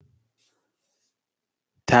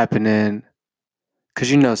tapping in, because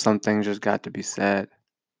you know some things just got to be said.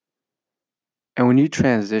 And when you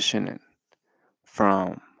transitioning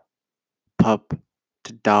from pup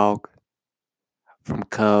to dog, from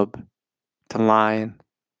cub to lion,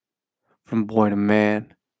 from boy to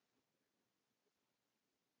man,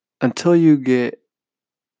 until you get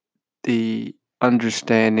the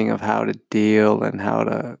understanding of how to deal and how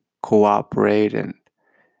to cooperate and,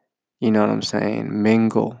 you know what I'm saying,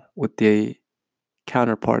 mingle with the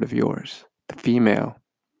counterpart of yours, the female,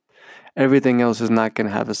 everything else is not going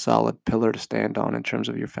to have a solid pillar to stand on in terms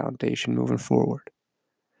of your foundation moving forward.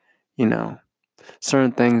 You know,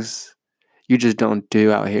 certain things you just don't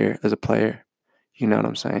do out here as a player. You know what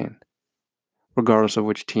I'm saying? Regardless of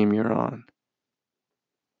which team you're on.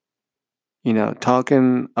 You know,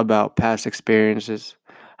 talking about past experiences,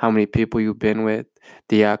 how many people you've been with,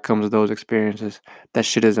 the outcomes of those experiences, that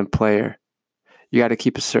shit isn't player. You got to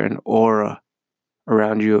keep a certain aura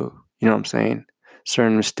around you. You know what I'm saying?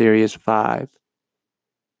 Certain mysterious vibe.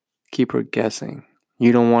 Keep her guessing.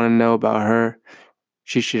 You don't want to know about her.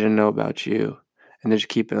 She shouldn't know about you. And just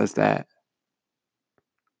keep it as that.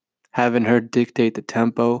 Having her dictate the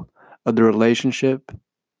tempo of the relationship,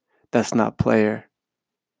 that's not player.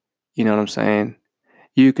 You know what I'm saying?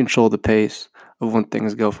 You control the pace of when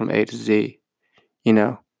things go from A to Z. You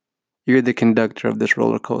know, you're the conductor of this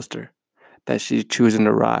roller coaster that she's choosing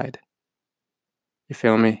to ride. You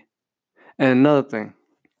feel me? And another thing,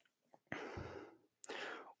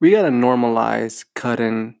 we gotta normalize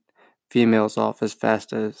cutting females off as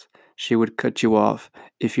fast as she would cut you off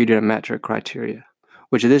if you didn't match her criteria.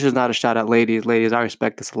 Which this is not a shot at ladies. Ladies, I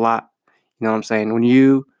respect this a lot. You know what I'm saying? When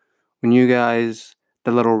you guys,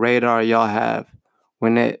 the little radar y'all have,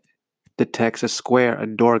 when it detects a square, a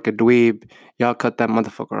dork, a dweeb, y'all cut that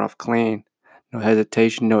motherfucker off clean. No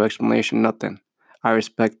hesitation, no explanation, nothing. I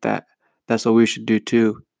respect that. That's what we should do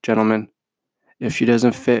too, gentlemen. If she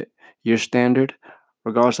doesn't fit your standard,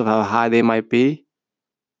 regardless of how high they might be,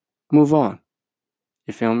 move on.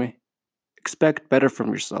 You feel me? Expect better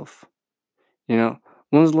from yourself. You know,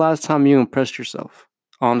 when was the last time you impressed yourself?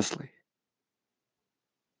 Honestly,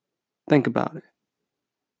 think about it.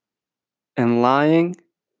 And lying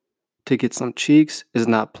to get some cheeks is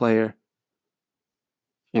not player.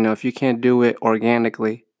 You know, if you can't do it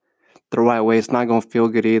organically, the right way, it's not gonna feel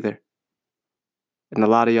good either. And a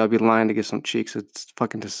lot of y'all be lying to get some cheeks. It's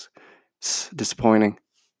fucking just disappointing.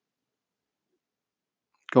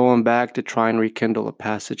 Going back to try and rekindle a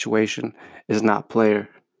past situation is not player.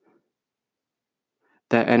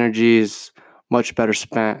 That energy is much better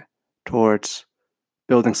spent towards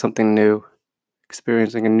building something new,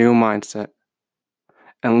 experiencing a new mindset.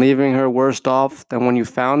 And leaving her worse off than when you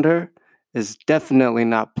found her is definitely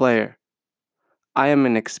not player. I am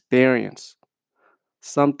an experience.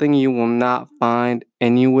 Something you will not find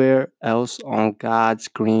anywhere else on God's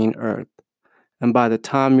green earth. And by the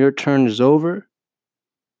time your turn is over,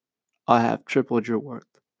 I have tripled your worth.